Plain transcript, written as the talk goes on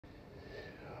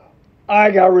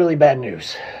I got really bad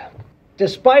news.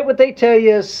 Despite what they tell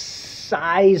you,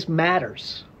 size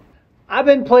matters. I've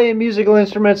been playing musical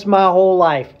instruments my whole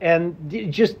life, and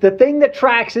just the thing that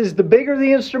tracks is the bigger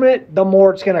the instrument, the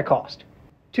more it's going to cost.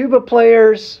 Tuba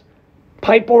players,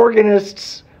 pipe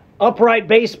organists, upright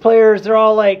bass players, they're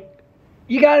all like,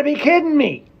 you got to be kidding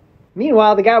me.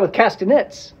 Meanwhile, the guy with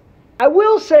castanets. I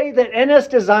will say that NS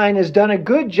Design has done a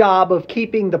good job of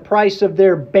keeping the price of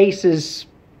their basses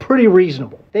pretty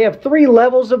reasonable. They have 3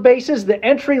 levels of basses. The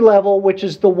entry level, which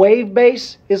is the wave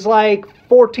bass, is like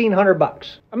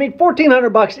 $1,400. I mean,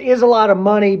 $1,400 is a lot of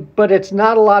money, but it's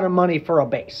not a lot of money for a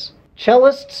bass.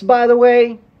 Cellists, by the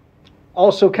way,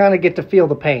 also kind of get to feel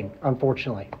the pain,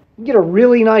 unfortunately. You get a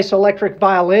really nice electric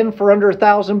violin for under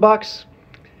 $1,000.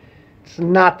 It's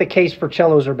not the case for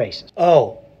cellos or basses.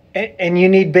 Oh, and you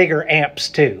need bigger amps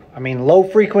too. I mean, low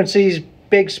frequencies,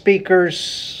 big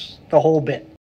speakers, the whole bit.